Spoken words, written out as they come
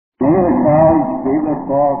College, Beaver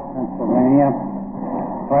Falls, Pennsylvania,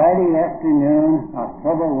 Friday afternoon,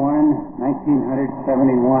 October 1, 1971.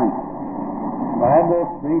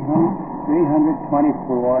 Bible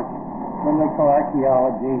 324, Biblical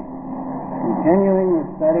Archaeology, continuing the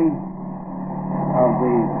study of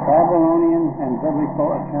the Babylonian and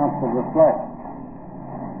biblical accounts of the flood.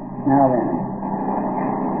 Now then,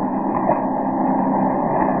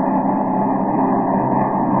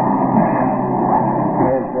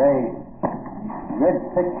 there's a good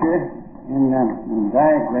picture in the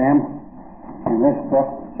diagram in this book,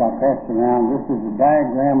 which I'll pass around. This is a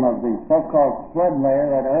diagram of the so-called flood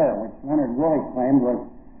layer at Ur, which Leonard Woolley claimed was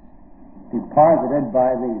deposited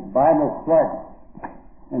by the Bible flood.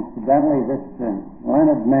 Incidentally, this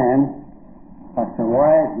learned man, Dr.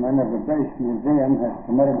 Wiseman of the British Museum, has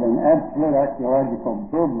committed an absolute archaeological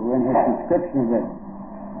boo-boo in his description of this.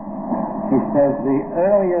 He says the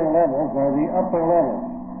earlier levels are the upper levels.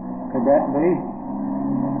 Could that be?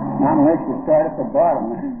 Not unless you start at the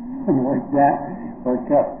bottom and work up.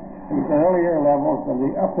 The earlier levels are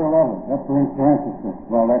the upper levels, upper in parenthesis.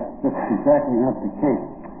 Well, that's just exactly not the case.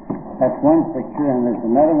 That's one picture, and there's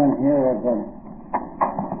another one here of a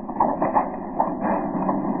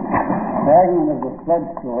fragment of the flood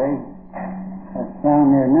story that's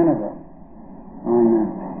found near Nineveh on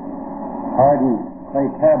hardened clay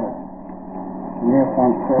tablets. The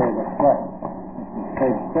uniform story of the flood. This is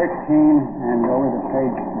page 13 and over to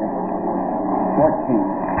page 14.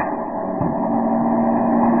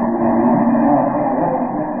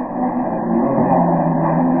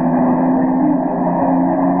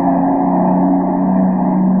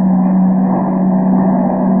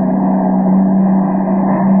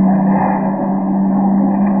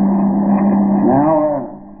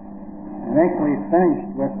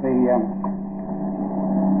 Finished with the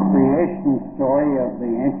creation story of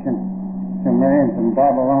the ancient Sumerians and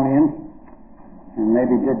Babylonians, and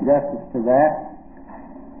maybe did justice to that,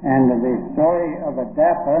 and the story of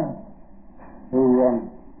Adapa, who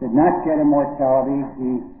did not get immortality.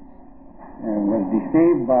 He was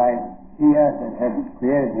deceived by Ea that had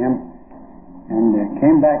created him, and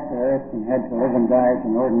came back to earth and had to live and die as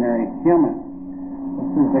an ordinary human.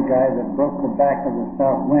 This is the guy that broke the back of the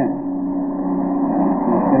south wind.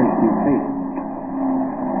 Finishing feet.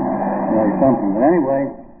 Really something. But anyway,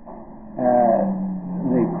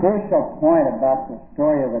 the crucial point about the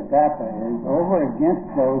story of Adapa is, over against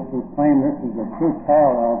those who claim this is a true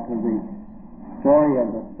parallel to the story of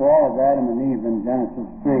the fall of Adam and Eve in Genesis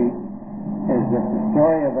 3, is that the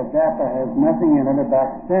story of Adapa has nothing in it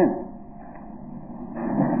about sin.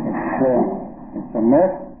 It's a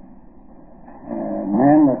myth.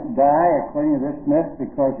 Man must die, according to this myth,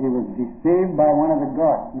 because he was deceived by one of the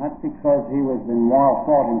gods. Not because he was in moral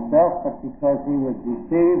fault himself, but because he was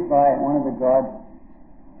deceived by one of the gods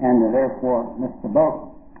and therefore missed the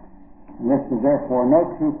boat. And this is therefore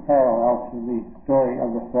no true parallel to the story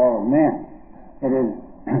of the fall of man. It is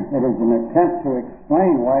an attempt to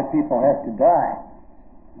explain why people have to die.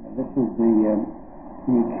 This is the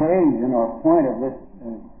occasion or point of this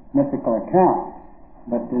mythical account.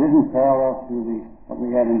 But it isn't parallel to what we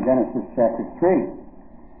had in Genesis chapter 3.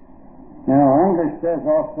 Now, Unger says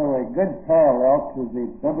also a good parallel to the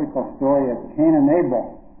biblical story of Cain and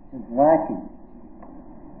Abel is lacking.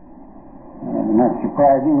 Not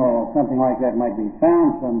surprising, although something like that might be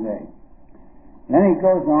found someday. Then he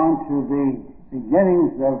goes on to the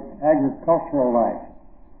beginnings of agricultural life,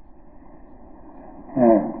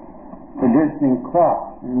 producing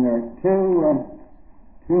crops. And there are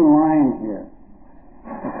two lines here.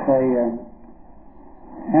 It's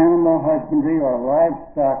animal husbandry or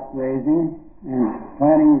livestock raising and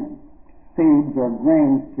planting seeds or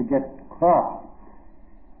grains to get crops.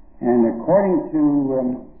 And according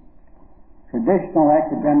to traditional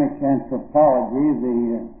academic anthropology,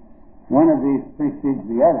 one of these precedes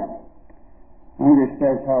the other. Unger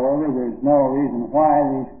says, however, there's no reason why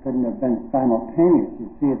these couldn't have been simultaneous. You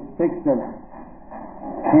see, it speaks of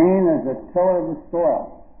Cain as a tiller of the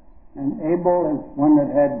soil, and Abel is one that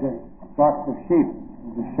had flocks of sheep,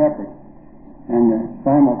 the shepherd. And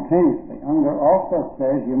simultaneously, Unger also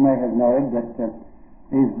says, you may have noted, that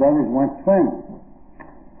these brothers weren't twins.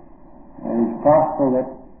 It's possible that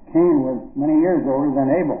Cain was many years older than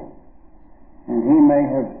Abel, and he may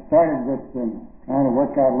have started with trying to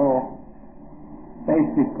work out a little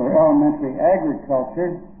basic or elementary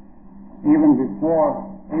agriculture even before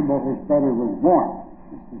Abel, his brother, was born.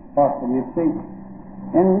 This is possible. You see,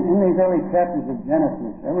 in these early chapters of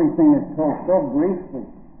Genesis, everything is told so briefly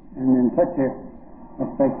and in such a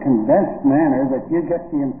condensed manner that you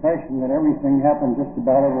get the impression that everything happened just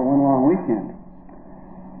about over one long weekend.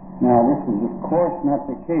 Now, this is, of course, not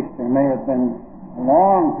the case. There may have been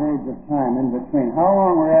long periods of time in between. How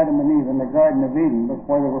long were Adam and Eve in the Garden of Eden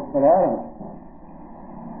before they were put out of it?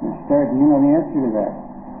 You know the answer to that.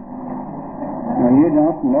 No, you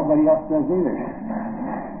don't, and nobody else does either.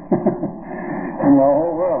 In the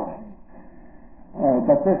whole world.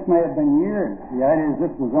 But this may have been years. The idea is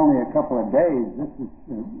this was only a couple of days.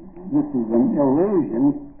 This is an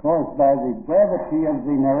illusion caused by the brevity of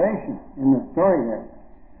the narration in the story there.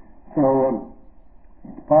 So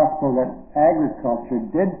it's possible that agriculture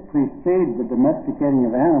did precede the domesticating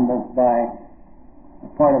of animals by a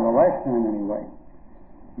part of a lifetime anyway.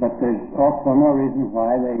 But there's also no reason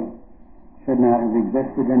why they should not have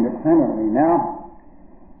existed independently. Now,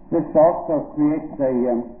 this also creates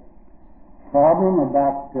a problem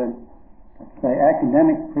about, let's say,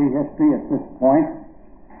 academic prehistory at this point.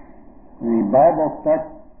 The Bible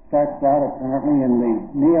starts out apparently in the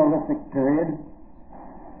Neolithic period,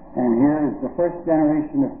 and here is the first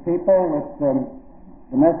generation of people with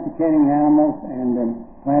domesticating animals and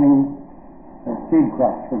planting seed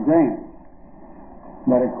crops for grain.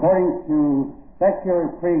 But according to secular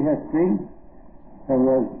prehistory, there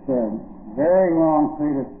was a very long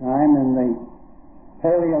period of time in the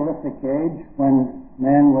Paleolithic age when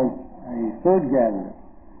man was a food gatherer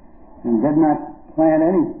and did not plant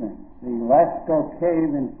anything. The Lascaux cave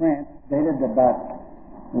in France dated about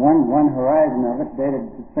one horizon of it dated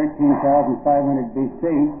to 13,500 BC.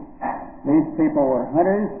 These people were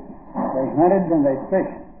hunters. They hunted and they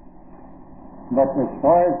fished. But as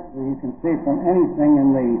far as you can see from anything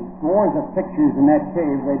in the scores of pictures in that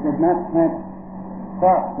cave, they did not plant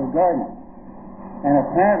crops or gardens. And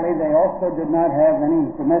apparently they also did not have any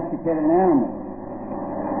domesticated animals.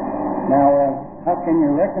 Now, how can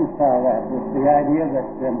you reconcile that with the idea that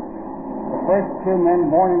the first two men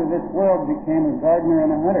born into this world became a gardener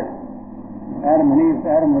and a hunter? Adam and Eve.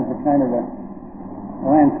 Adam was a kind of a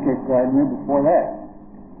landscape gardener before that.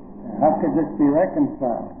 How could this be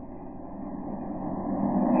reconciled?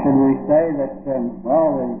 Should we say that, the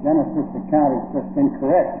Genesis account is just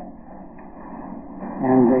incorrect?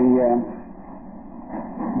 And the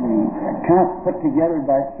accounts put together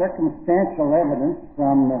by circumstantial evidence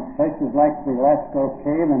from places like the Lascaux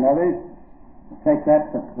cave and others, take that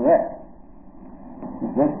for correct. Is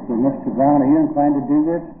this, Mr. Brown, are you inclined to do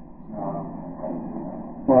this? No.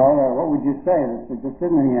 Well, what would you say? There just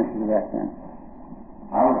isn't any answer to that then.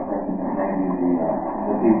 I was thinking that maybe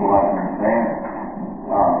the people like in France,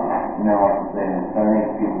 like I say, the Sunday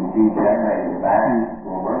people degenerated back to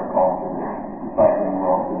a work culture. It's like in the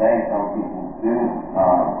world today, some people do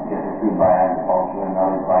get their food by agriculture and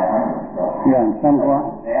others by hunting. So yeah, and some go on.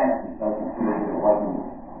 The damage doesn't prove that it wasn't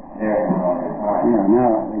there in all the time. Yeah, no,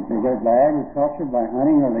 they go by agriculture, by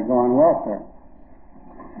hunting, or they go on welfare.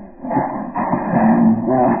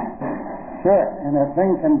 Now, sure, and a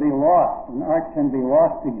thing can be lost, an art can be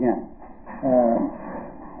lost again.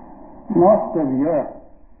 Most of Europe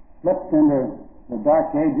slipped into the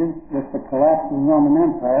Dark Ages with the collapse of the Roman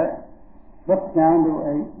Empire, slipped down to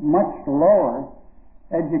a much lower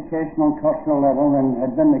educational and cultural level than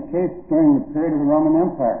had been the case during the period of the Roman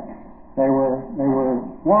Empire. They were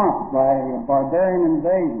swamped by barbarian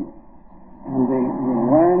invasion, and the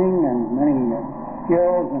learning and many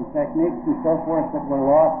skills and techniques and so forth that were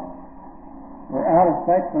lost were out of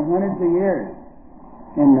sight for hundreds of years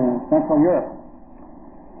in Central Europe.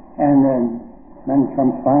 And then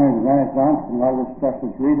comes finally the Renaissance, and a lot of this stuff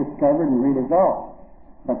was rediscovered and redeveloped.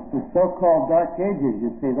 But the so-called Dark Ages,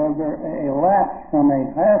 you see, those are a lapse from a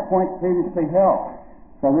higher point previously held.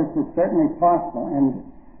 So this is certainly possible. And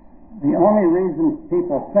the only reason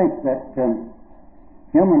people think that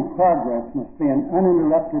human progress must be an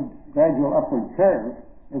uninterrupted gradual upward curve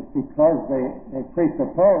is because they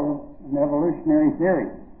presuppose an evolutionary theory.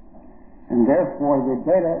 And therefore the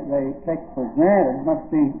data they take for granted must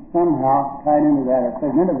be somehow tied into that or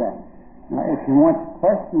fit into that. Now, if you want to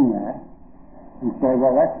question that and say,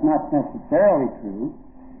 well, that's not necessarily true,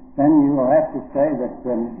 then you will have to say that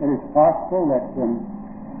it is possible that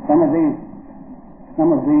some of these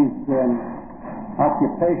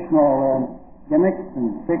occupational gimmicks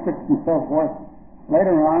and secrets and so forth,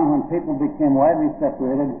 later on when people became widely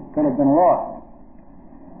separated, could have been lost,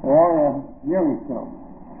 or nearly so.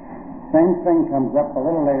 Same thing comes up a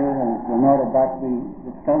little later as a note about the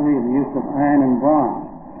discovery of the use of iron and bronze.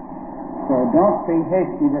 So don't be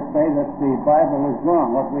hasty to say that the Bible is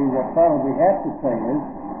wrong. What we will probably have to say is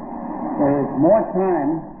there is more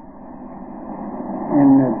time in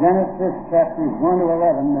Genesis chapters 1 to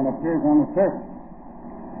 11 than appears on the surface.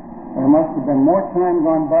 There must have been more time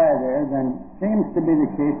gone by there than seems to be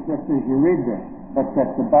the case just as you read this. but that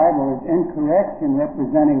the Bible is incorrect in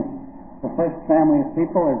representing the first family of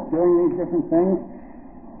people as doing these different things,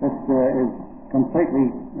 this is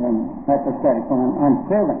completely hypothetical and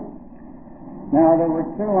unproven. Now, there were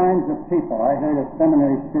two lines of people. I heard a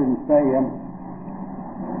seminary student say,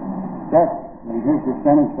 Seth and his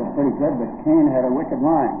descendants were pretty good, but Cain had a wicked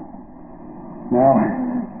line. Now,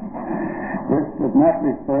 this does not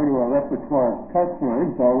refer to a repertoire of cuss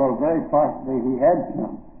words, although very possibly he had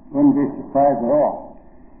some. Wouldn't be surprised at all.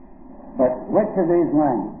 But which of these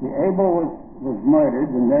lines? The Abel was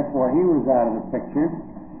murdered, and therefore he was out of the picture.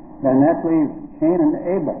 Then that leaves Cain and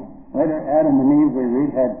Abel. Later, Adam and Eve, we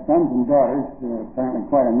read, had sons and daughters, apparently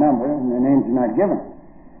quite a number, and their names are not given.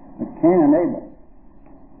 But Cain and Abel.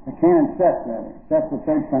 Cain and Seth, rather. Seth, the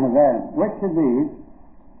third son of Adam. Which of these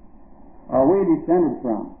are we descended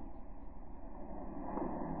from?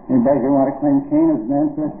 Anybody who want to claim Cain as an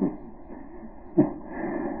ancestor?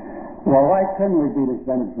 Well, why couldn't we be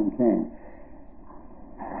descended from Cain?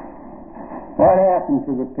 What happened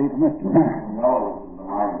to the people, Mr. Noah was the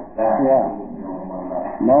line of Seth. Yeah.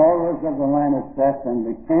 Noah was of the line of Seth, and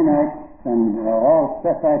the Cainites and all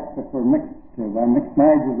Sethites that were mixed by mixed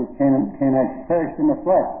marriages with Cainites perished in the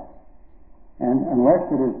flesh. And unless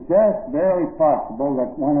it is just barely possible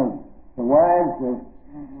that one of the wives of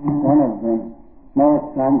one of Noah's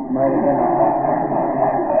sons might have been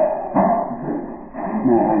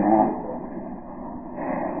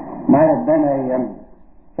might have been a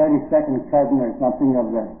 32nd cousin or something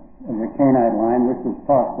of the Cainite line. This is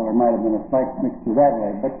possible. There might have been a slight mixture that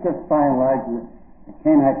way. But just by and large, the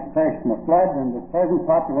Cainites perished in the flood, and the present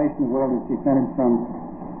population of the world is descended from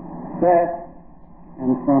Seth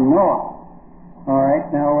and from Noah. All right,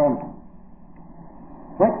 now,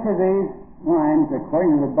 which of these lines,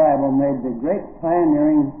 according to the Bible, made the great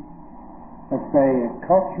pioneering, let's say,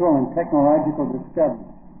 cultural and technological discovery?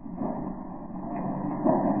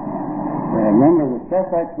 Remember, the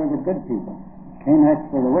Sethites were the good people. Cainites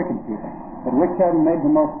were the wicked people. But which of them made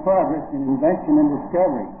the most progress in invention and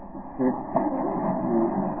discovery? Do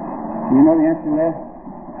you know the answer to that?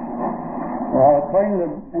 Well, according to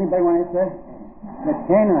anybody want to answer? The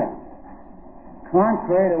Cainites.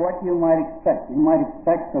 Contrary to what you might expect. You might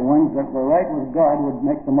expect the ones that were right with God would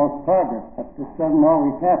make the most progress, but this doesn't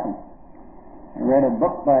always happen. I read a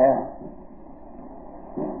book by a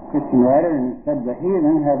Christian writer, and he said the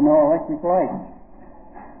heathen have no electric light,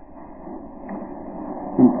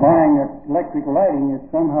 implying that electric lighting is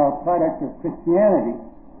somehow a product of Christianity.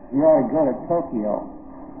 You ought to go to Tokyo,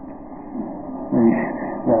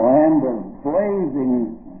 the land of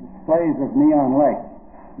blazing displays of neon lights,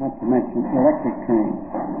 not to mention electric trains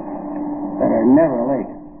that are never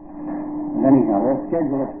late. But anyhow, they'll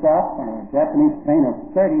schedule a stop on a Japanese train of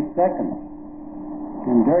 30 seconds.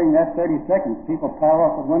 And during that 30 seconds, people pile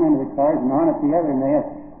off at one end of the cars and on at the other, and they have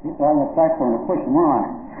people on the platform to push them on.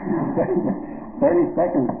 30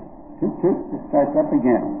 seconds, toot, it starts up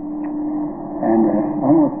again. And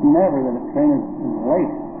almost never that a train is late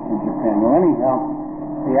in Japan. Well, anyhow,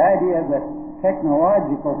 the idea that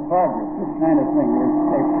technological progress, this kind of thing, is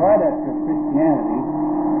a product of Christianity,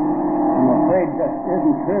 I'm afraid just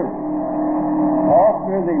isn't true. All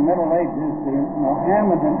through the Middle Ages, the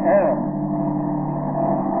Mohammedan Arabs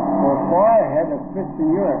were far ahead of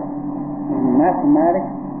Christian Europe in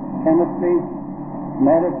mathematics, chemistry,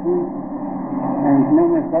 medicine, and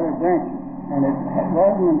numerous other branches. And it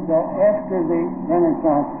wasn't until after the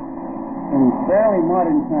Renaissance, in fairly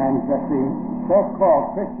modern times, that the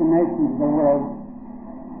so-called Christian nations of the world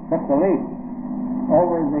took the lead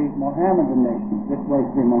over the Mohammedan nations. It was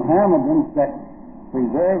the Mohammedans that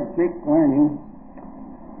preserved Greek learning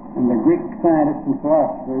and the Greek scientists and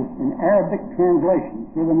philosophers in Arabic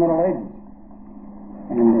translation through the Middle Ages.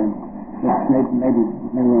 And maybe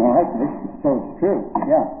we don't like this, so it's true,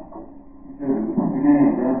 yeah.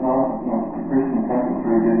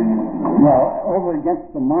 Well, over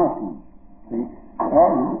against the Muslims. See,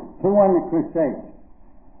 who won the Crusades?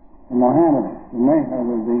 The Mohammedans. The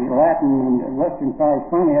Latin and Western powers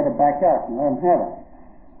finally had to back out and let them have it.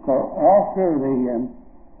 So all through the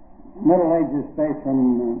Middle Ages, say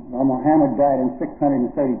from Muhammad died in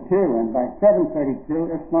 632, and by 732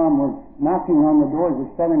 Islam was knocking on the doors of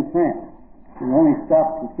southern France. It only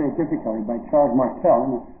stopped with great difficulty by Charles Martel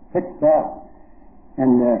in a pitched battle.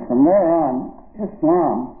 And from there on,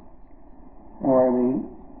 Islam, or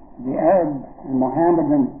the Arab and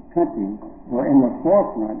Mohammedan countries, were in the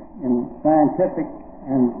forefront in scientific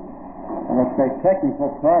and, let's say,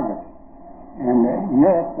 technical progress. And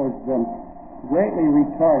Europe was greatly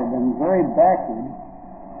retarded and very backward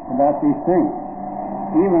about these things.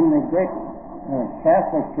 Even the great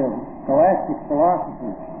Catholic scholastic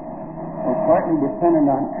philosophers were partly dependent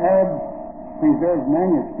on Arab preserved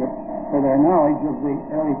manuscripts for their knowledge of the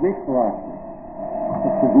early Greek philosophers.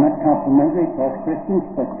 This is not complimentary to us Christians,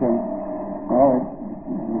 but, well,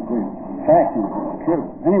 it was fact and true.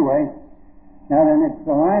 Anyway, now then, it's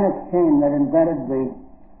the line of Cain that invented the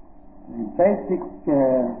basic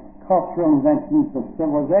cultural inventions of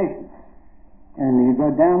civilization. And you go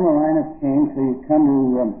down the line of Cain till you come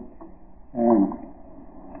to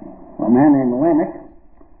a man named Lamech.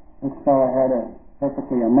 This fellow had a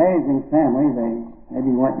perfectly amazing family. They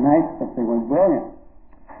maybe weren't nice, but they were brilliant.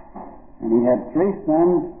 And he had 3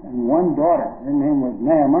 sons and 1 daughter. Her name was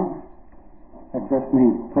Naamah. That just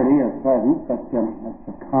means pretty or pleasant, but that's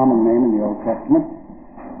a common name in the Old Testament.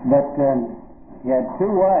 But he had 2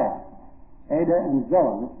 wives, Ada and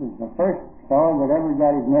Zillah. This was the first fellow that ever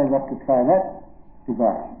got his nerve up to try that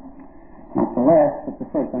device. Not the last, but the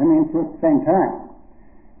first. I mean, 2 at the same time.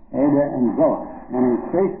 Ada and Zillah. And his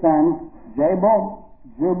 3 sons, Jabal,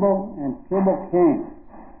 Jubal, and Tubal-Cain.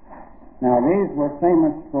 Now, these were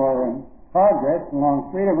famous for progress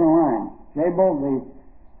along 3 different lines. Jabal, the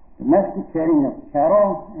domesticating of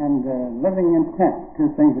cattle, and living in tents.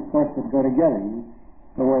 2 things, of course, that go together. You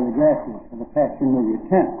go where the grass is for the pasture and move your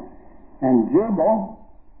tent. And Jubal,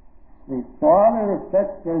 the father of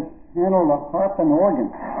such as handle the harp and organ.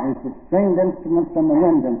 There's the stringed instruments and the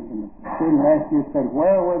wind instruments. The student last year said,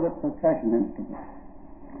 where were the percussion instruments?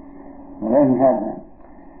 Well, they didn't have that.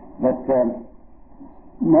 But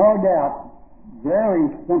no doubt, very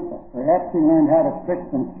simple. Perhaps he learned how to fix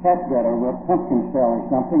some catgut over a pumpkin shell or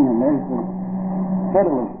something, and there's the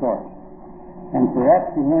fiddle of sorts. And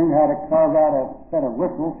perhaps he learned how to carve out a set of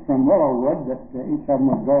whistles from willow wood that each of them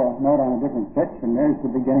would go a note on a different pitch, and there's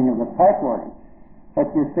the beginning of the pipe organ. But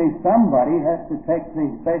you see, somebody has to take the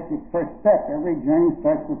basic first step. Every journey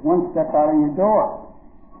starts with 1 step out of your door.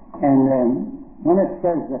 And when it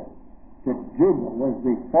says that Jubal was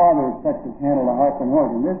the father of such as handle the harp and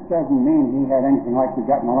organ, this doesn't mean he had anything like we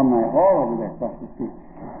got an alumni hall over there across the street,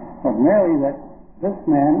 but merely that this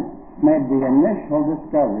man made the initial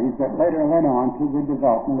discoveries that later led on to the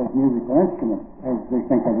development of musical instruments, as we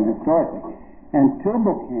think of them historically. And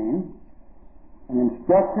Tubal-Cain, an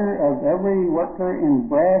instructor of every worker in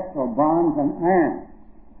brass or bronze and iron.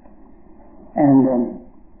 And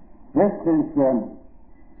this is a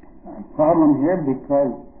problem here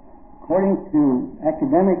because, according to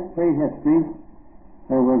academic prehistory,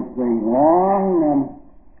 there was the long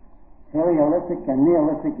Paleolithic and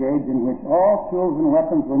Neolithic age in which all tools and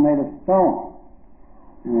weapons were made of stone.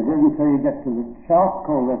 And it isn't until you get to the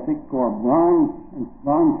Chalcolithic or bronze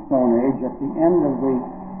stone age at the end of the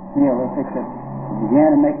Neolithic that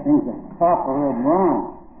began to make things of copper or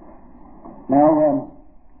bronze. Now,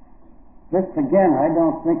 this again I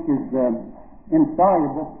don't think is an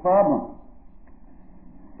insoluble problem.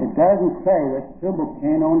 It doesn't say that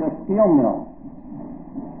Tubal-Cain owned a steel mill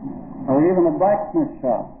or even a blacksmith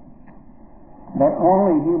shop, but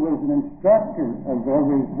only he was an instructor of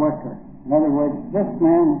every worker. In other words, this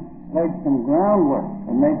man laid some groundwork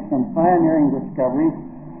and made some pioneering discoveries.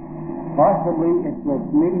 Possibly it was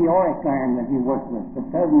meteoric iron that he worked with. It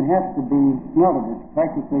doesn't have to be smelted. It's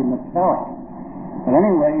practically metallic. But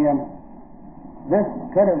anyway, this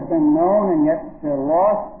could have been known and yet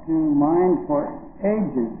lost to mind for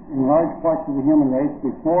ages in large parts of the human race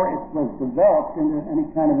before it was developed into any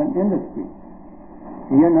kind of an industry.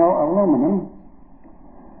 You know, aluminum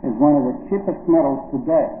is one of the cheapest metals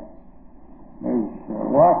today. There's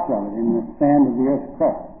lots of it in the sand of the Earth's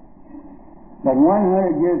crust. But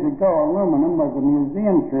 100 years ago, aluminum was a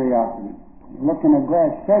museum curiosity. You look in a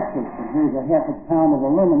glass showcase, and here's a half a pound of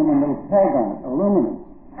aluminum and a little tag on it, aluminum.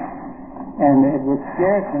 And it was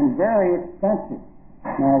scarce and very expensive.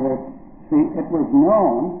 Now, it was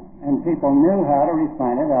known, and people knew how to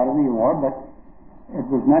refine it out of the ore, but it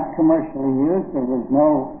was not commercially used. There was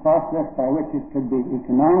no process by which it could be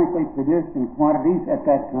economically produced in quantities at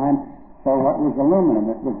that time. So what was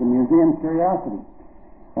aluminum? It was a museum curiosity.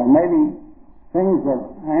 Well, maybe things of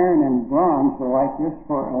iron and bronze were like this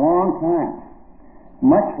for a long time.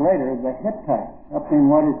 Much later, the Hittites, up in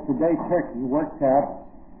what is today Turkey, worked out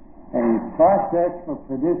a process for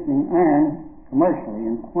producing iron commercially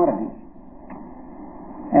in quantities.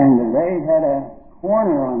 And they had a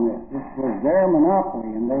corner on this. This was their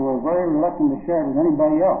monopoly, and they were very reluctant to share it with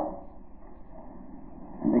anybody else.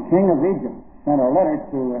 And the king of Egypt sent a letter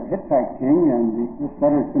to a Hittite king, and this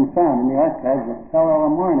letter has been found in the archives of Tel El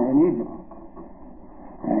Amarna in Egypt.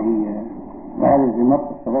 And he lathers him up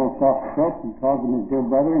with a little soft soap and calls him his dear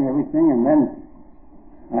brother and everything, and then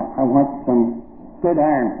I want some good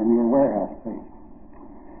iron from your warehouse, please.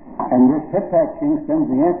 And this Hittite king sends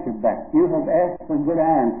the answer back. You have asked for good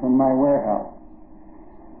iron from my warehouse.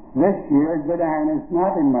 This year, good iron is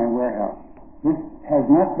not in my warehouse. This has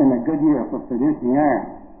not been a good year for producing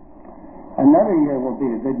iron. Another year will be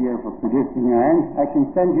a good year for producing iron. I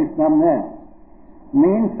can send you some then.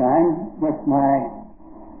 Meantime, with my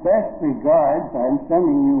best regards, I'm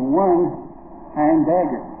sending you one iron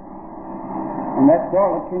dagger. And that's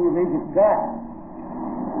all the king of Egypt got.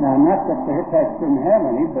 Now, not that the Hittites didn't have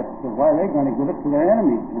any, but why are they going to give it to their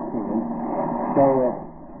enemies? So,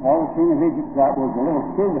 all the king of Egypt got was a little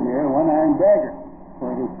souvenir, one iron dagger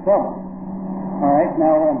for his trouble. All right,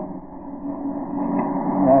 now,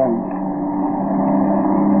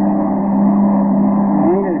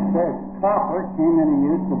 Peter says copper came into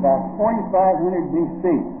use about 4,500 BC.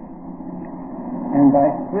 And by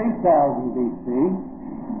 3,000 BC,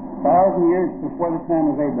 1,000 years before the time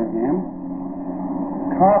of Abraham,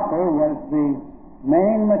 copper was the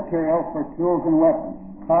main material for tools and weapons.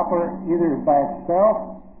 Copper either by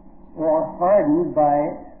itself or hardened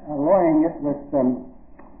by alloying it with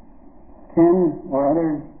tin or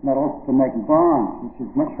other metals to make bronze, which is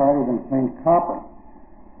much harder than plain copper.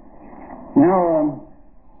 Now,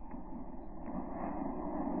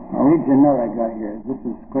 I'll read you a note I got here. This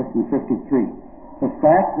is question 53. The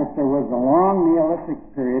fact that there was a long Neolithic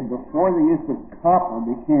period before the use of copper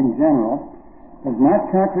became general does not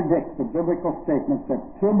contradict the biblical statement that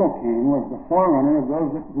Tubal-Cain was the forerunner of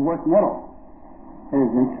those who worked metals. It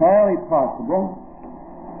is entirely possible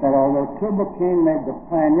that although Tubal-Cain made the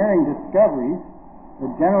pioneering discoveries, the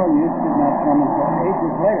general use did not come until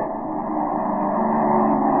ages later.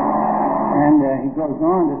 And he goes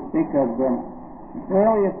on to speak of the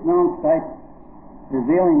earliest known sites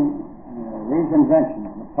revealing these inventions: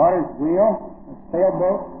 the potter's wheel, the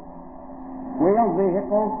sailboat, wheeled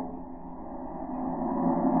vehicles,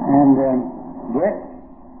 and bricks,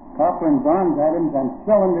 copper and bronze items, and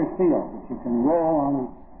cylinder seals that you can roll on a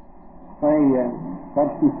clay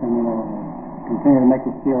substance and continue to make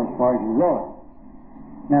it seal as far as you roll it.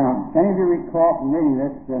 Now, if any of you recall from reading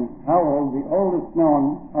this how old the oldest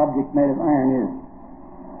known object made of iron is?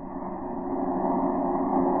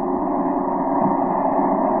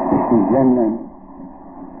 This is in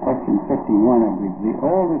question 51, I believe.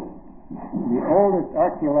 The oldest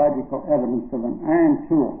archaeological evidence of an iron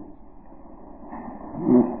tool.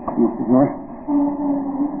 Mr. North?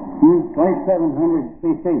 2700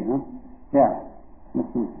 BC, huh? Yeah.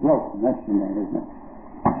 Mrs. Wilson, that's your name, isn't it?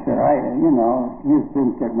 Sure, you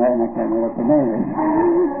students get mad and I can't remember what the name is.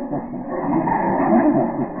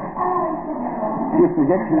 You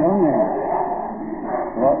forget your own name.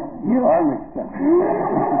 Well, you are mixed up.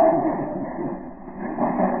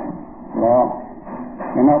 Well,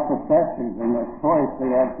 professors are notoriously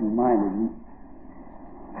absent-minded.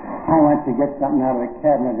 I went to get something out of the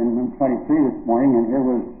cabinet in room 23 this morning, and here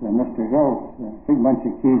was Mr. Hill's big bunch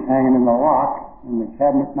of keys hanging in the lock, and the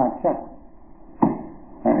cabinet not shut.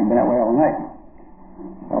 Apparently been that way all night.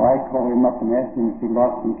 So I called him up and asked him if he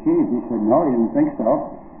lost some keys. He said, no, he didn't think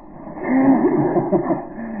so.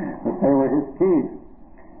 But they were his keys.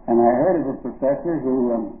 And I heard of a professor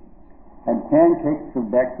who had pancakes for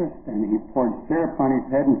breakfast, and he poured syrup on his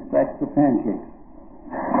head and scratched the pancakes.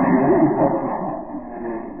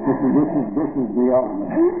 This is the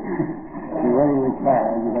ultimate. You're ready to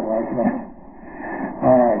retire, and you got like that.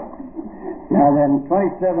 All right. Now then,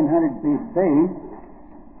 2700 BC,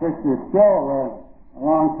 this is still a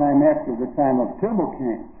long time after the time of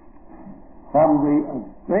Tubal-Cain. Probably a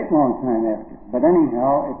great long time after. But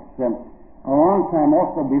anyhow, it's a long time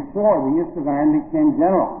also before the use of iron became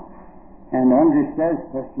general. And Under says,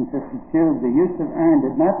 question 52, the use of iron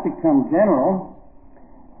did not become general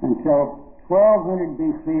until 1200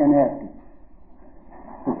 BC and after.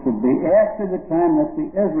 This would be after the time that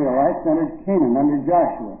the Israelites entered Canaan under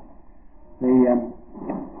Joshua. The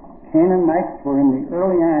Canaanites were in the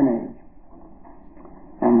early Iron Age.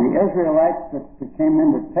 And the Israelites that came in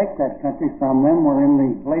to take that country from them were in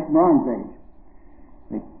the late Bronze Age.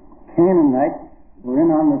 The Canaanites were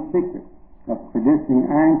in on the secret of producing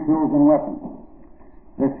iron tools and weapons.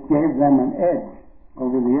 This gave them an edge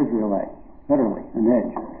over the Israelites, literally an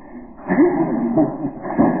edge.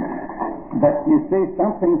 But you see,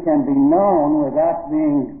 something can be known without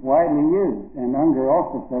being widely used. And Unger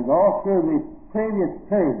also says all through the previous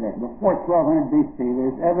period there, before 1200 BC,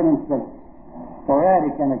 there's evidence of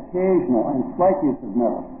sporadic and occasional and slight use of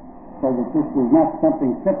metal. So that this was not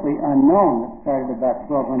something simply unknown that started about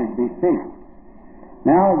 1200 BC.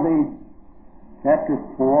 Now Chapter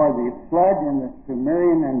 4, the flood in the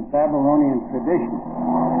Sumerian and Babylonian traditions.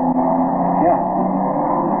 Yeah.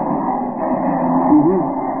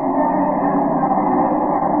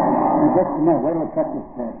 just a minute. Wait till I cut this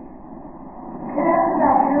tape.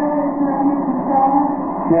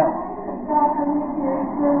 Yeah.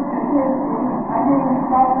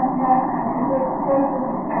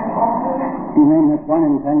 You mean this one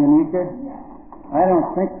in Tanganyika? I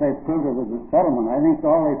don't think they proved it was a settlement. I think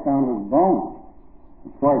all they found was bones.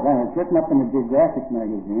 As far as I know, it's written up in the Geographic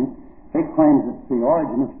magazine. It claims it's the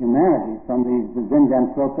origin of humanity from these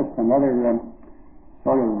Zinjanthropus and other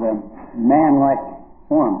man-like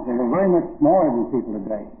forms. They were very much smaller than people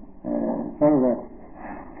today. Sort of a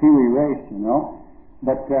Kiwi race, you know.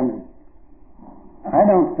 But I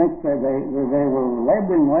don't think that they were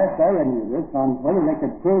laboring, last I read any of this, on whether they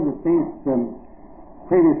could prove that these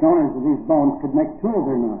previous owners of these bones could make tools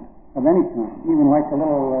or not, of any kind, even like a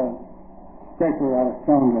little scraper out of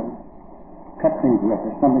stone to cut things with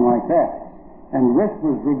or something like that. And this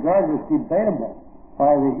was regarded as debatable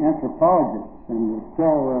by the anthropologists and was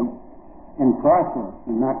still in process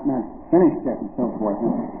and not finished yet and so forth.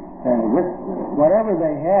 Whatever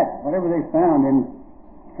they had, whatever they found in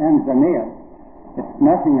Tanzania, it's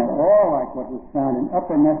nothing at all like what was found in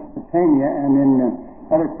Upper Mesopotamia and in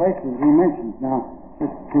other places he mentions. Now,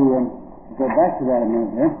 just to go back to that a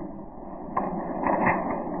minute here.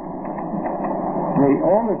 The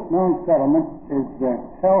oldest known settlement is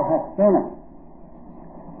Tel Hassuna.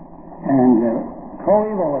 And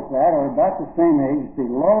coeval with that, or about the same age, the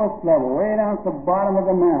lowest level, way down at the bottom of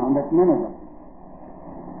the mound at Nineveh.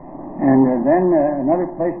 And then another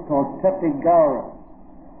place called Tepe Gawra.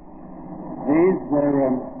 These were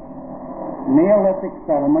Neolithic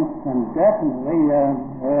settlements, and definitely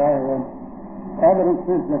there are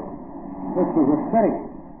evidences that this was a city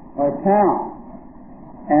or a town,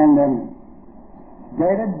 and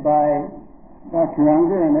dated by Dr.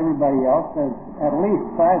 Unger and everybody else as at least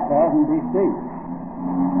 5,000 B.C.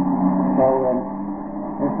 So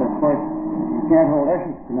this, of course, you can't hold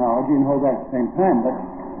Escher's chronology and hold that at the same time, but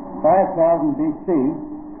 5,000 B.C.,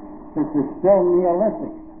 this is still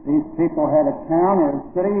Neolithic. These people had a town or a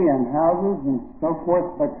city and houses and so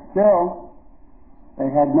forth, but still they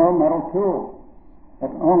had no metal tools, but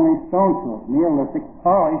only stone tools, Neolithic,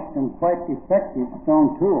 polished and quite effective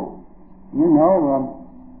stone tools. You know,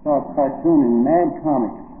 saw a cartoon in Mad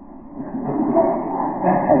Comics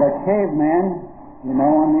of a caveman, you know,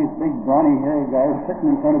 one of these big brawny hairy guys sitting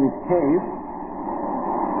in front of his cave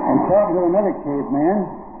and talking to another caveman.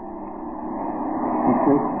 He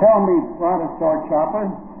says, "Tell me, Brontosaur Chopper,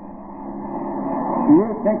 do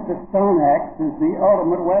you think the stone axe is the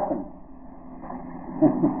ultimate weapon?"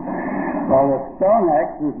 Well, the stone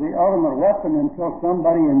axe is the ultimate weapon until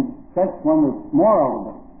somebody invents one that's more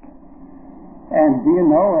ultimate. And do you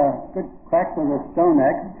know, a good crack with a stone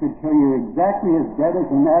axe could kill you exactly as dead as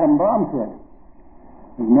an atom bomb could.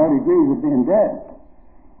 There's no degrees of being dead.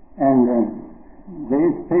 And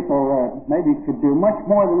these people maybe could do much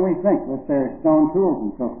more than we think with their stone tools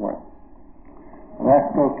and so forth. Well,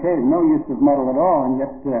 that's okay. No use of metal at all, and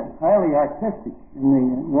yet highly artistic in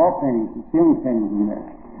the wall paintings and ceiling paintings in there.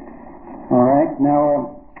 All right,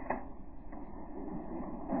 now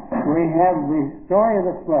we have the story of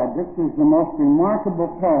the flood. This is the most remarkable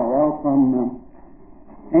parallel from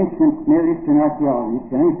ancient Near Eastern archaeology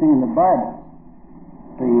to anything in the Bible.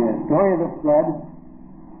 The story of the flood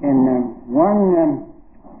in one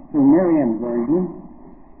Sumerian version,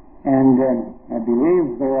 and I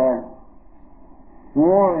believe there are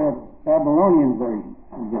 4 Babylonian versions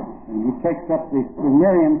of this. And he takes up the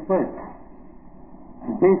Sumerian first.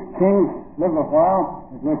 These kings live a while.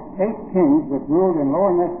 There were 8 kings that ruled in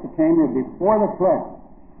Lower Mesopotamia before the flood.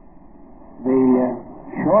 The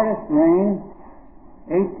shortest reign,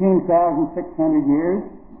 18,600 years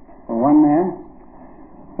for one man.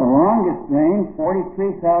 The longest reign,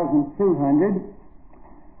 43,200.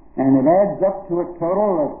 And it adds up to a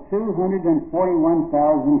total of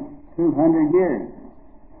 241,200 years.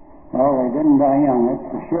 Well, they didn't die young, that's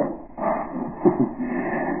for sure.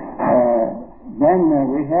 Then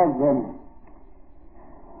we have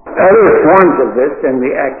other forms of this in the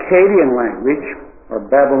Akkadian language or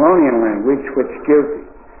Babylonian language, which give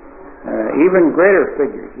even greater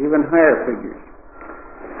figures, even higher figures.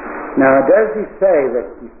 Now, does he say that,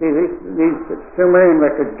 you see, these Sumerian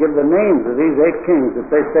records give the names of these 8 kings that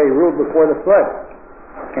they say ruled before the flood?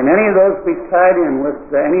 Can any of those be tied in with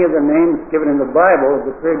any of the names given in the Bible of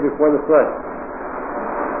the period before the flood?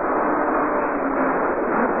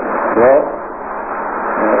 Well,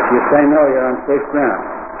 if you say no, you're on safe ground.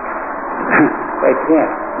 They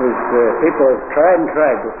can't. People have tried and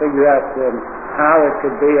tried to figure out how it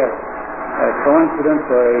could be a coincidence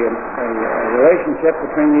or a relationship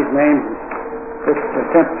between these names. This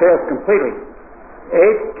attempt fails completely.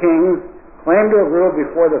 8 kings claimed to have ruled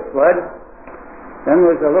before the flood. Then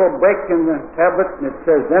there's a little break in the tablet, and it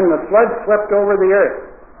says, then the flood swept over the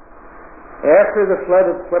earth. After the flood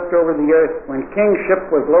had swept over the earth, when kingship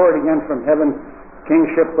was lowered again from heaven,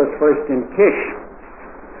 kingship was first in Kish.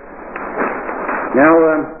 Now,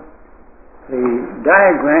 the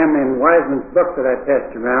diagram in Wiseman's book that I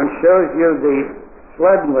passed around shows you the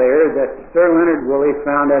flood layer that Sir Leonard Woolley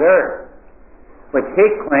found at Ur, which he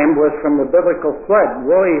claimed was from the biblical flood.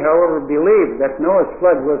 Woolley, however, believed that Noah's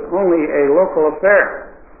flood was only a local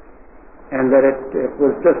affair, and that it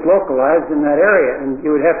was just localized in that area. And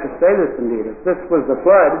you would have to say this indeed. If this was the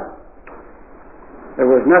flood, there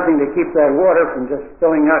was nothing to keep that water from just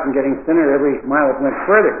spilling out and getting thinner every mile it went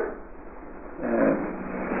further.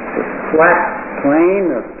 The flat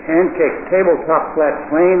plain, the pancake tabletop flat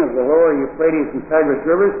plain of the lower Euphrates and Tigris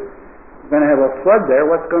rivers is going to have a flood there.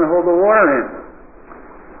 What's going to hold the water in?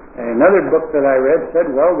 Another book that I read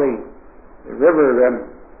said, well, the river,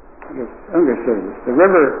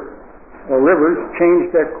 the rivers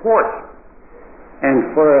changed their course,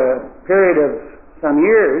 and for a period of some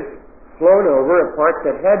years flowed over a part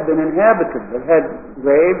that had been inhabited, that had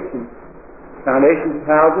graves and foundations of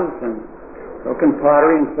houses and broken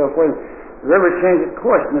pottery and so forth. The river changed its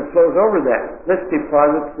course and it flows over that. This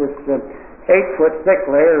deposits this 8-foot thick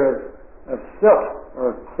layer of silt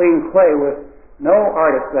or clean clay with no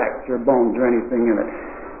artifacts or bones or anything in it.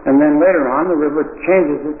 And then later on the river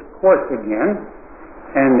changes its course again,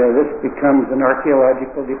 and this becomes an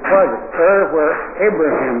archaeological deposit. Ur, where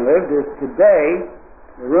Abraham lived, is today,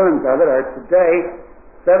 the ruins of it are today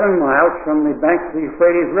 7 miles from the banks of the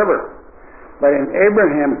Euphrates River. But in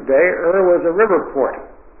Abraham's day, Ur was a river port.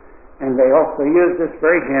 And they also used this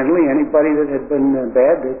very handily. Anybody that had been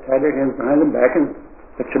bad, they tied their hands behind them back and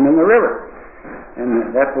put them in the river. And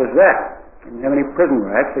that was that. Didn't have any prison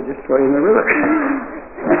riots, they just throw you in the river.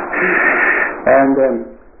 And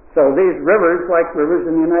so these rivers, like rivers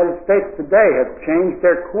in the United States today, have changed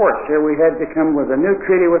their course. Here we had to come with a new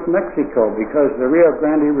treaty with Mexico because the Rio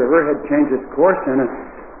Grande River had changed its course, and a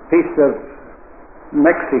piece of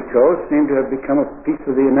Mexico seemed to have become a piece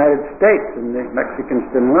of the United States, and the Mexicans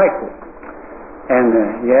didn't like it.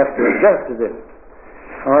 And you have to adjust to this.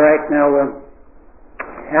 All right, now,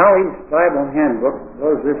 Halley's Bible Handbook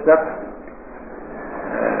blows this up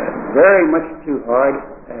very much too hard,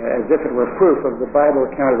 as if it were proof of the Bible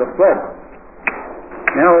account of the flood.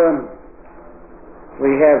 Now,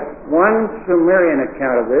 we have one Sumerian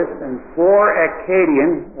account of this and 4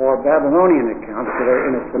 Akkadian or Babylonian accounts that are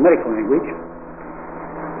in a Semitic language.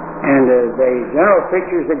 And the general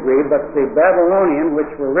features agree, but the Babylonian,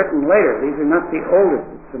 which were written later, these are not the oldest,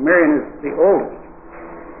 the Sumerian is the oldest,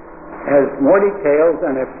 has more details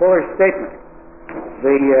and a fuller statement.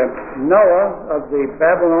 The Noah of the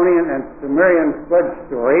Babylonian and Sumerian flood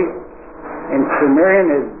story in Sumerian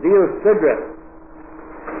is Ziusidra,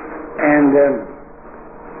 and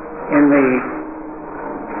in the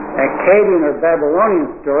Akkadian or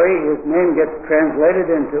Babylonian story, his name gets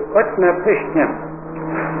translated into Utnapishtim.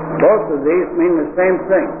 Both of these mean the same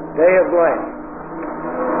thing, day of life.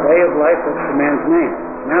 Day of life is the man's name.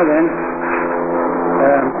 Now then,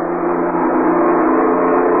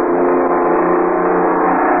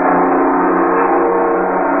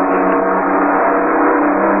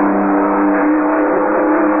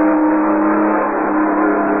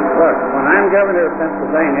 governor of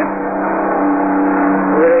Pennsylvania,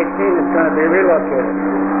 year 18 is going to be relocated.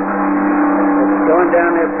 It's going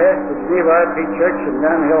down there past the Geneva RP Church and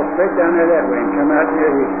down the hill straight down there that way and come out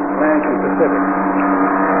near the Atlantic Pacific.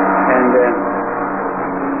 And,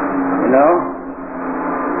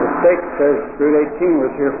 the state says Route 18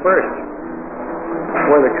 was here first,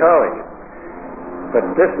 before the college. But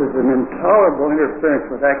this is an intolerable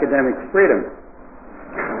interference with academic freedom.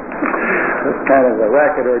 This kind of a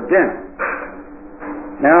racket or din.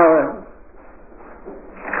 Now,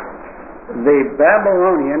 the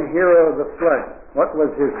Babylonian hero of the flood, what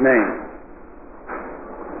was his name?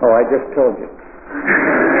 Oh, I just told you.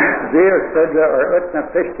 Ziusidra or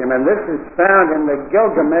Utnapishtim, and this is found in the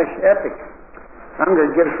Gilgamesh epic. I'm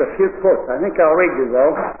going to give us a few quotes. I think I'll read you,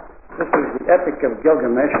 though. This is the epic of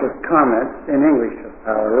Gilgamesh with comments in English,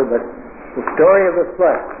 however, but the story of the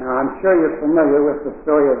flood. Now, I'm sure you're familiar with the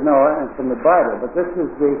story of Noah and from the Bible, but this is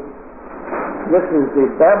the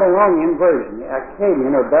Babylonian version, the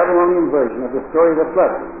Akkadian or Babylonian version of the story of the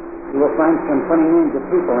flood. You will find some funny names of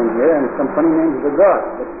people in here and some funny names of the gods,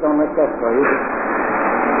 but don't let that for you.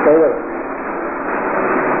 Just stay with it.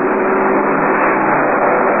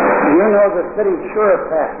 You know the city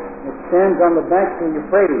Shurappak. It stands on the banks of the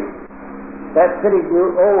Euphrates. That city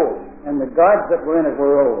grew old, and the gods that were in it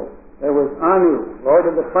were old. there was Anu, Lord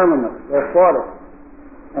of the firmament, their father,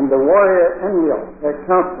 and the warrior Enlil, their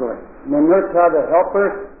counselor, Ninurta, the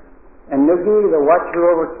helper, and Nugi, the watcher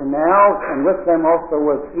over canals, and with them also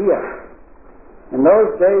was Ea. In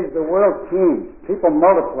those days the world teemed, people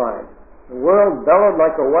multiplied, the world bellowed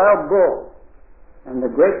like a wild bull, and the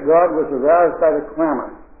great God was aroused by the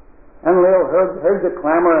clamor. Enlil heard the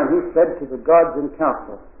clamor, and he said to the gods in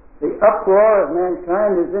council, the uproar of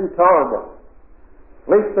mankind is intolerable.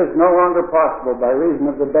 Sleep is no longer possible by reason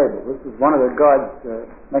of the Babel. This is one of the gods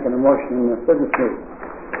making a motion in the business meeting.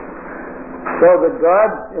 So the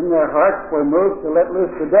gods in their hearts were moved to let loose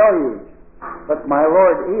the deluge. But my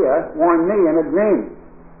lord Ea warned me in a dream.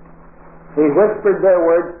 He whispered their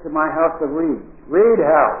words to my house of reeds. Reed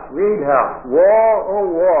house, wall, O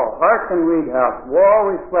wall, hearken, reed house, wall,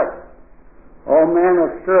 reflect. O man of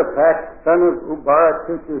Shurapak, son of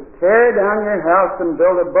Ubaratutu, tear down your house and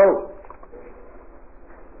build a boat.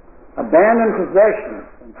 Abandon possessions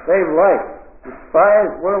and save life.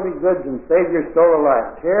 Despise worldly goods and save your soul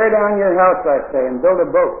alive. Tear down your house, I say, and build a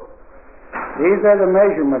boat. These are the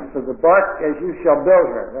measurements of the bark as you shall build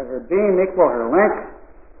her. Let her beam equal her length.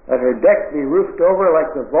 Let her deck be roofed over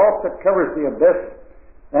like the vault that covers the abyss.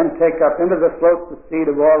 Then take up into the float the seed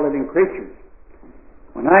of all living creatures.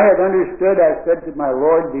 When I had understood, I said to my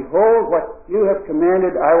Lord, behold, what you have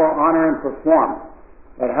commanded I will honor and perform.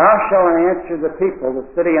 But how shall I answer the people, the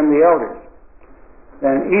city, and the elders?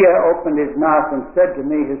 Then Ea opened his mouth and said to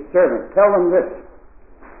me, his servant, tell them this.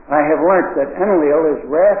 I have learnt that Enlil is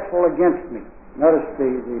wrathful against me. Notice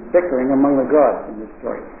the bickering among the gods in this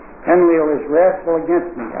story. Enlil is wrathful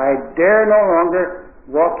against me. I dare no longer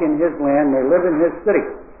walk in his land nor live in his city.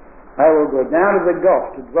 I will go down to the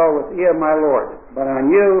gulf to dwell with Ea my Lord. But on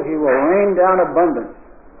you he will rain down abundance,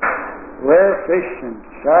 rare fish and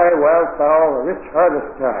shy wildfowl, a rich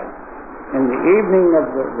harvest tide. In the evening of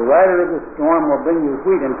the rider of the storm will bring you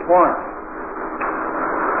wheat in torrents.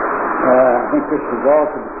 I think this is all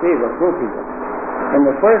to deceive the fool people. In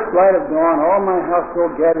the first light of dawn, all my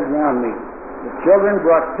household gathered round me. The children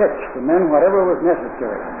brought pitch, the men whatever was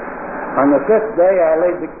necessary. On the fifth day I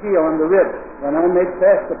laid the keel on the ribs, and I made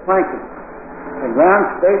fast the planking. The ground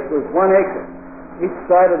space was 1 acre. Each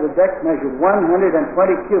side of the deck measured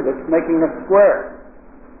 120 cubits, making a square.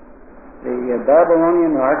 The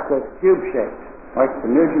Babylonian ark was cube-shaped, like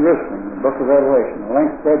the New Jerusalem in the book of Revelation. The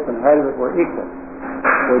length, breadth, and height of it were equal.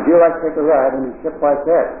 Would you like to take a ride in a ship like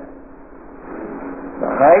that?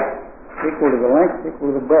 The height equal to the length,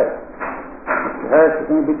 equal to the breadth. Mr. Harris is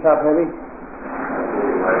going to be top-heavy?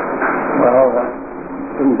 Well,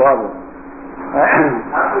 didn't bother. How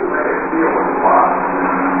do we lay a keel with the box?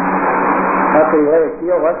 How could he lay a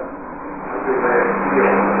keel, what? How do we lay a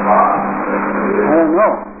keel with the box? I don't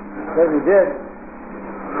know. It says he did.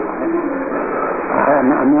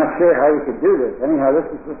 I'm not sure how you could do this. Anyhow, this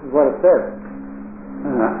is what it says.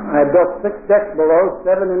 I built 6 decks below,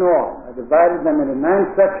 7 in all. I divided them into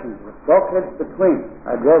 9 sections with bulkheads between.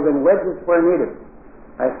 I drove in wedges where needed.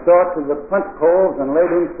 I saw to the punt poles and laid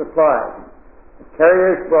in supplies. The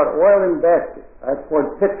carriers brought oil in baskets. I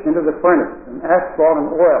poured pitch into the furnace, and asphalt and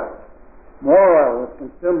oil. More oil was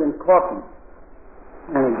consumed in caulking.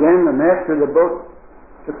 And again, the master of the boat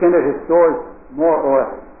took into his stores more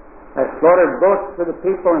oil. I slaughtered goats for the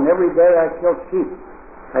people, and every day I killed sheep.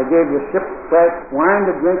 I gave the shipwrights wine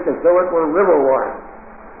to drink as though it were river water.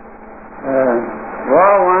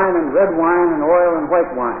 Raw wine and red wine and oil and white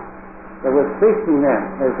wine. There was feasting then,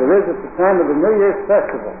 as there is at the time of the New Year's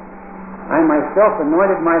festival. I myself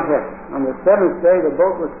anointed my head. On the 7th day the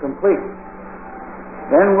boat was complete.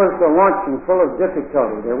 Then was the launching full of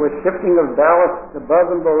difficulty. There was shifting of ballast above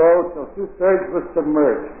and below till 2/3 was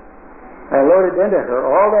submerged. I loaded into her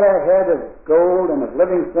all that I had of gold and of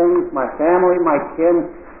living things, my family, my kin,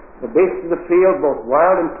 the beasts of the field, both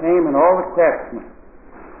wild and tame, and all the craftsmen.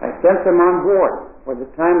 I sent them on board, for the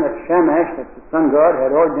time that Shamash, that the sun god,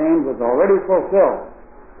 had ordained was already fulfilled,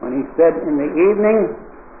 when he said, in the evening,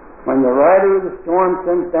 when the rider of the storm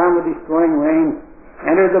sends down the destroying rain,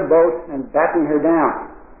 enter the boat and batten her down.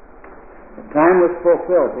 The time was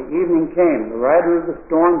fulfilled. The evening came. The rider of the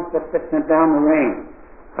storm sent down the rain.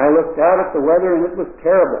 I looked out at the weather, and it was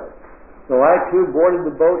terrible. So I, too, boarded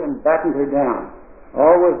the boat and battened her down.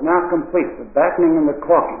 All was now complete, the battening and the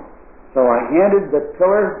caulking. So I handed the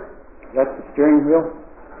tiller, that's the steering wheel,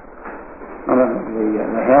 on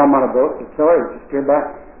the helm on a boat, the tiller, to steer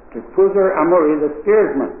back, to Puzur Amuri, the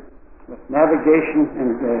steersman, with navigation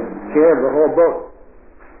and care of the whole boat.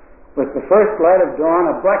 With the first light of dawn,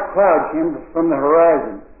 a black cloud came from the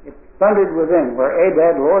horizon. It thundered within, where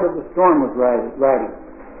Adad, lord of the storm, was riding.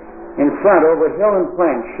 In front, over hill and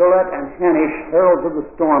plain, Shulat and Hanish, heralds of the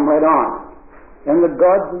storm, led on. Then the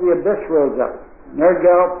gods of the abyss rose up.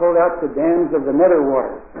 Nergal pulled out the dams of the nether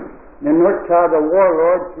waters. Ninurta, the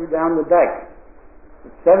warlord, threw down the dike.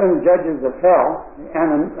 The 7 judges of hell, the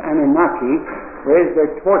Anunnaki, raised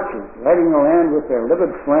their torches, lighting the land with their livid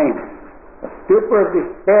flames. A stupor of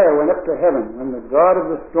despair went up to heaven when the god of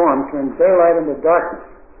the storm turned daylight into darkness,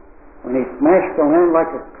 when he smashed the land like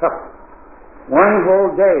a cup. One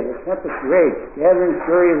whole day the tempest raged, gathering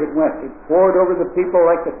fury as it went. It poured over the people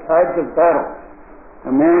like the tides of battle.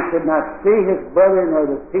 A man could not see his brother nor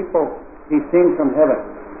the people be seen from heaven.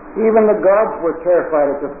 Even the gods were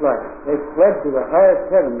terrified at the flood. They fled to the highest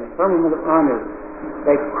heaven, the firmament of honor.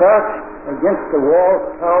 They crouched against the walls,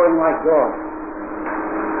 towering like dogs.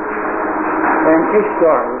 Then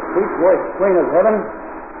Ishtar, the sweet-voiced queen of heaven,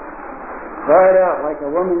 cried out like a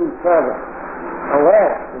woman in travail.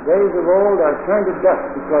 Alas, the days of old are turned to dust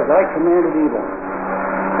because I commanded evil.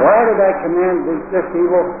 Why did I command this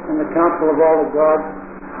evil in the council of all the gods?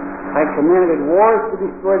 I commanded wars to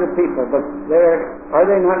destroy the people, but are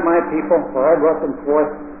they not my people? For I brought them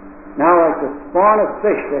forth. Now like the spawn of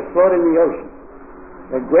fish they float in the ocean.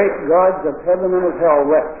 The great gods of heaven and of hell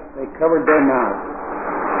wept. They covered their mouths.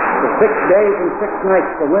 For 6 days and 6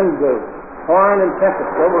 nights the wind blew. Torrent and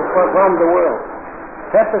tempest overwhelmed the world.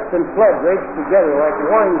 Tempest and flood raged together like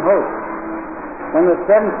warring hosts. When the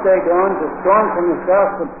 7th day dawned, the storm from the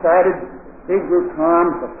south subsided, the sea grew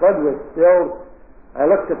calm, the flood was stilled. I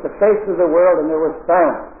looked at the face of the world, and there was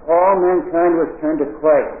silence. All mankind was turned to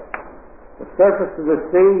clay. The surface of the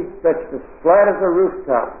sea stretched as flat as a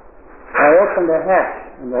rooftop. I opened a hatch,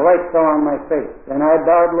 and the light fell on my face. Then I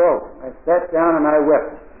bowed low. I sat down, and I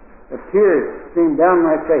wept. The tears streamed down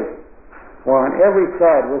my face, for on every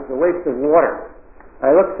side was the waste of water.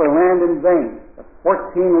 I looked for land in vain. At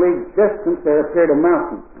 14 leagues distant there appeared a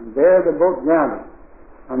mountain, and there the boat grounded.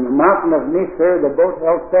 On the mountain of Nisr the boat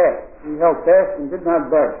held fast. She held fast and did not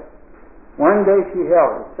budge. One day she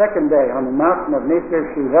held. The 2nd day on the mountain of Nisr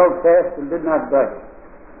she held fast and did not budge.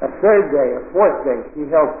 A 3rd day, a 4th day she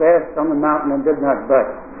held fast on the mountain and did not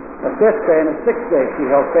budge. A 5th day and a 6th day she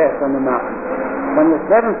held fast on the mountain. When the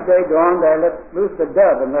 7th day dawned, I let loose a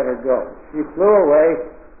dove and let her go. She flew away,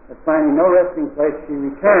 but finding no resting place, she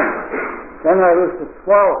returned. Then I loosed a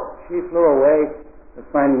swallow. She flew away, but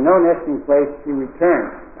finding no nesting place, she returned.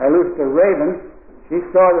 I loosed a raven. She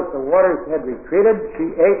saw that the waters had retreated. She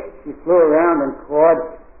ate, she flew around and cawed,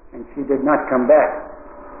 and she did not come back.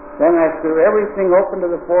 Then I threw everything open to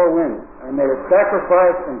the 4 winds. I made a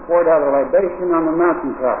sacrifice and poured out a libation on the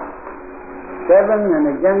mountaintop. 7 and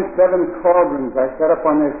again 7 cauldrons I set up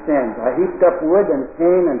on their stands. I heaped up wood and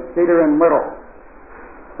cane and cedar and myrtle.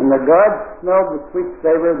 When the gods smelled the sweet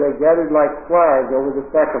savor, they gathered like flies over the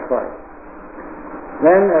sacrifice.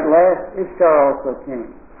 Then at last Ishtar also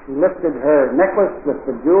came. She lifted her necklace with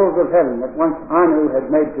the jewels of heaven that once Anu had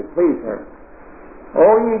made to please her. O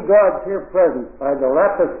ye gods here present, by the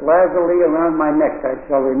lapis lazuli around my neck, I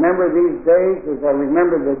shall remember these days as I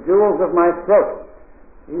remember the jewels of my throat.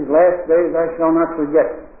 These last days I shall not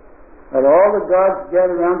forget. Let all the gods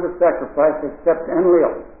gather round the sacrifice except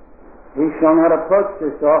Enlil. He shall not approach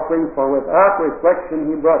this offering, for without reflection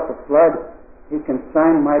he brought the flood. He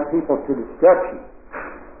consigned my people to destruction.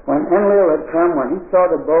 When Enlil had come, when he saw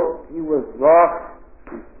the boat, he was wroth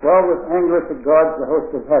and swelled with anger at the gods, the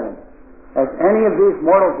host of heaven. Has any of these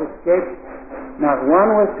mortals escaped? Not one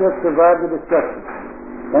was to have survived the destruction.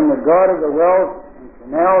 Then the god of the wells and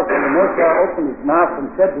canals and the Moshe opened his mouth and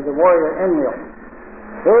said to the warrior Enlil,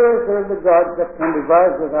 who is there of the gods that can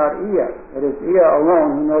devise without Ea? It is Ea alone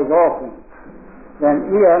who knows all things. Then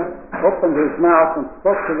Ea opened his mouth and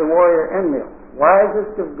spoke to the warrior Enlil.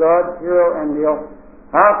 Wisest of gods, hero Enlil,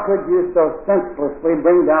 how could you so senselessly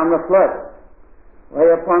bring down the flood? Lay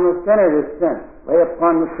upon the sinner his sin. Lay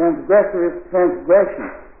upon the transgressor his transgression.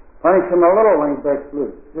 Punish him a little when he breaks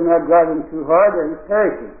loose. Do not drive him too hard or he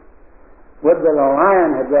perishes. Would that a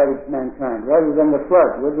lion had ravaged mankind rather than the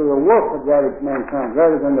flood. Would that a wolf had ravaged mankind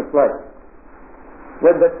rather than the flood.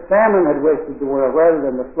 Would that famine had wasted the world rather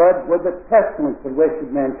than the flood. Would that pestilence had wasted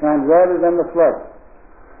mankind rather than the flood.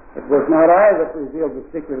 It was not I that revealed the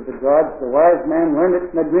secret of the gods. The wise man learned it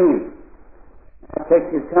in a dream. Now take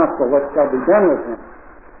your counsel, what shall be done with him?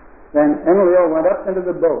 Then Enlil went up into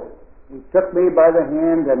the boat. He took me by the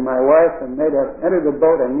hand and my wife and made us enter the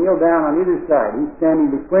boat and kneel down on either side, he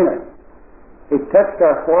standing between us. He touched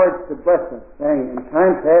our foreheads to bless us, saying, in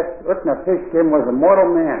time past Utnapishtim was a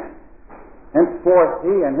mortal man. Henceforth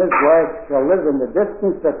he and his wife shall live in the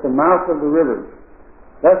distance at the mouth of the rivers.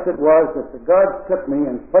 Thus it was that the gods took me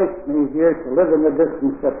and placed me here to live in the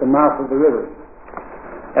distance at the mouth of the rivers.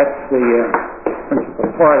 That's the principal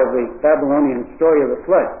part of the Babylonian story of the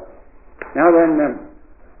flood. Now then,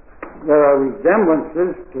 there are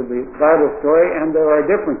resemblances to the Bible story and there are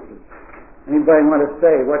differences. Anybody want to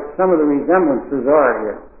say what some of the resemblances are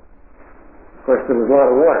here? Of course, there was a lot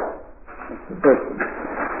of water. That's the first one.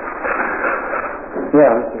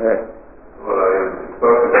 Yeah, Mr. Harris. Well, I am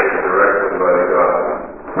supposed to be directed by God,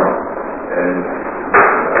 and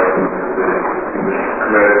he was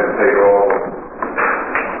commanded to take all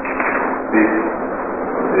beasts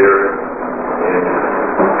of the earth and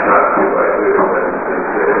not do like this, but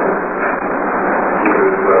instead he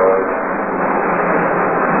was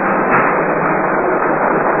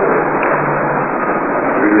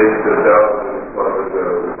released the thousands of the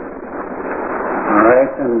doves. All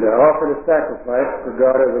right, and offered a sacrifice to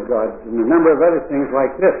God of the gods, and a number of other things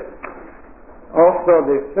like this. Also,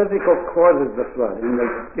 the physical causes of the flood. In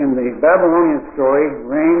the Babylonian story,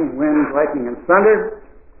 rain, wind, lightning, and thunder.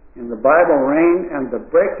 In the Bible, rain and the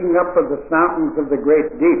breaking up of the fountains of the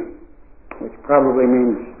great deep, which probably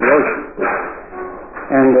means the ocean.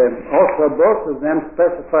 And also, both of them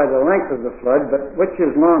specify the length of the flood, but which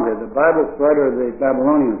is longer, the Bible flood or the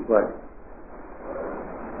Babylonian flood?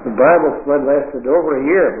 The Bible flood lasted over a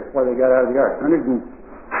year before they got out of the ark,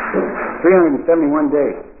 371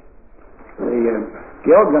 days. The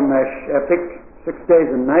Gilgamesh epic, 6 days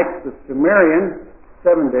and nights. The Sumerian,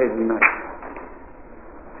 7 days and nights.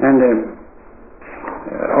 And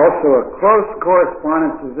also a close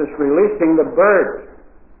correspondence is this releasing the birds.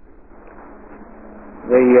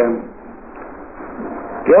 The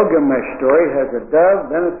Gilgamesh story has a dove,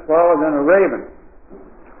 then a swallow, then a raven.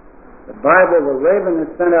 The Bible, the raven is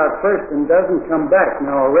sent out first and doesn't come back.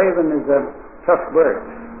 Now, a raven is a tough bird,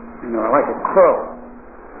 like a crow.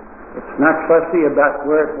 It's not fussy about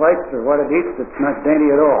where it lights or what it eats. It's not dainty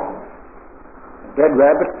at all. A dead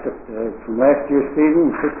rabbit from last year's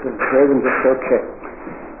season took the raven just okay.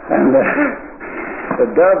 And the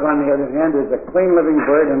dove, on the other hand, is a clean living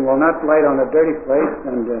bird and will not light on a dirty place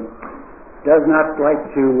and does not like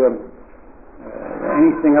to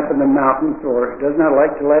anything up in the mountains, or does not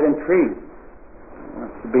like to light in trees. It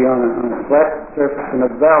wants to be on a flat surface in a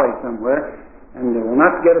valley somewhere, and will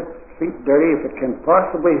not get its feet dirty if it can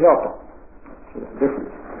possibly help it. That's the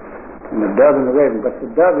difference in the dove and the raven. But the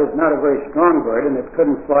dove is not a very strong bird, and it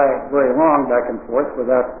couldn't fly very long back and forth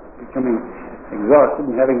without becoming exhausted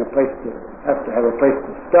and having have to have a place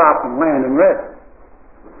to stop and land and rest.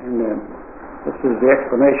 And this is the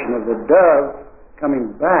explanation of the dove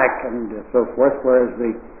coming back and so forth, whereas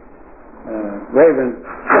the raven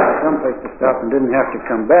had someplace to stop and didn't have to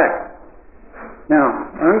come back. Now,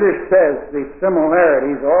 Unger says the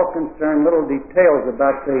similarities all concern little details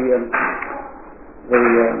about the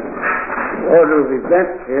order of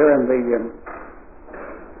events here and the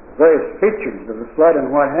various features of the flood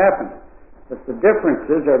and what happened. But the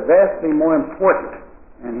differences are vastly more important.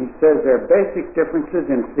 And he says there are basic differences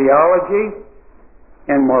in theology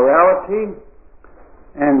and morality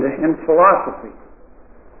and in philosophy.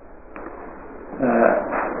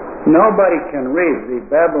 Nobody can read the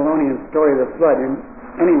Babylonian story of the flood in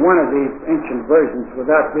any one of these ancient versions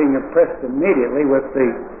without being impressed immediately with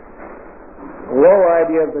the low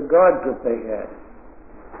idea of the gods that they had.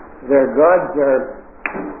 Their gods are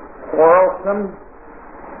quarrelsome,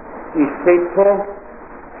 deceitful,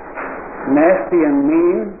 nasty and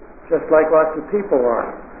mean, just like lots of people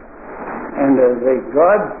are. And the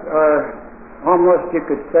gods are almost, you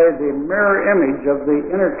could say, the mirror image of the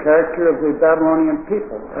inner character of the Babylonian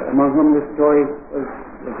people, among whom this story was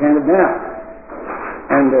handed down.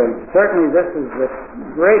 And certainly this is a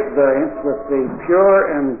great variance with the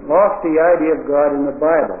pure and lofty idea of God in the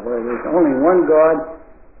Bible, where there's only one God.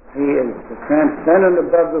 He is transcendent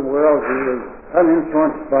above the world. He is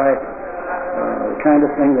uninfluenced by the kind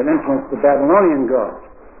of thing that influenced the Babylonian gods.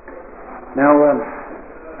 Now,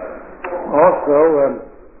 also,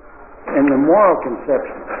 in the moral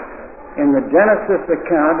conception, in the Genesis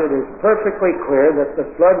account, it is perfectly clear that the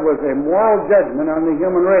flood was a moral judgment on the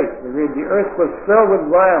human race. We read the earth was filled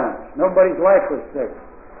with violence. Nobody's life was safe.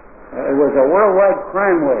 It was a worldwide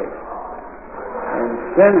crime wave.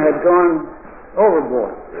 And sin had gone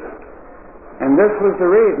overboard. And this was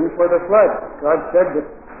the reason for the flood. God said that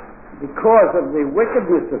because of the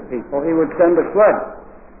wickedness of people, He would send a flood.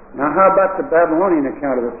 Now, how about the Babylonian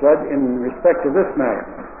account of the flood in respect to this matter?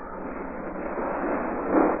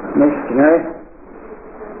 Missionary?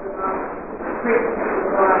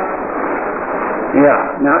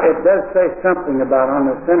 Yeah. Now, it does say something about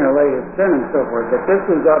on the sinner lay his sin and so forth, but this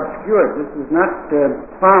is obscure. This is not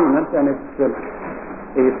prominent, and it's,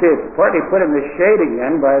 you see, it's partly put in the shade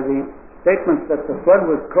again by the statements that the flood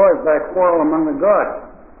was caused by a quarrel among the gods.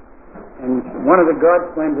 And one of the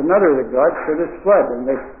gods blames another of the gods for this flood, and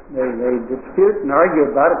they dispute and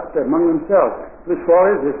argue about it among themselves. Whose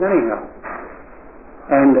fault is this anyhow?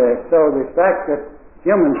 And so the fact that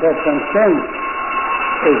humans have some sin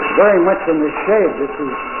is very much in the shade. This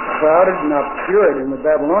is clouded and obscured in the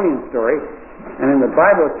Babylonian story, and in the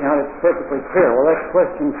Bible account it's perfectly clear. Well, that's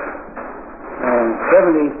question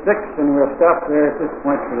 76, and we'll stop there at this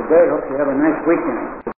point for today. Hope you have a nice weekend.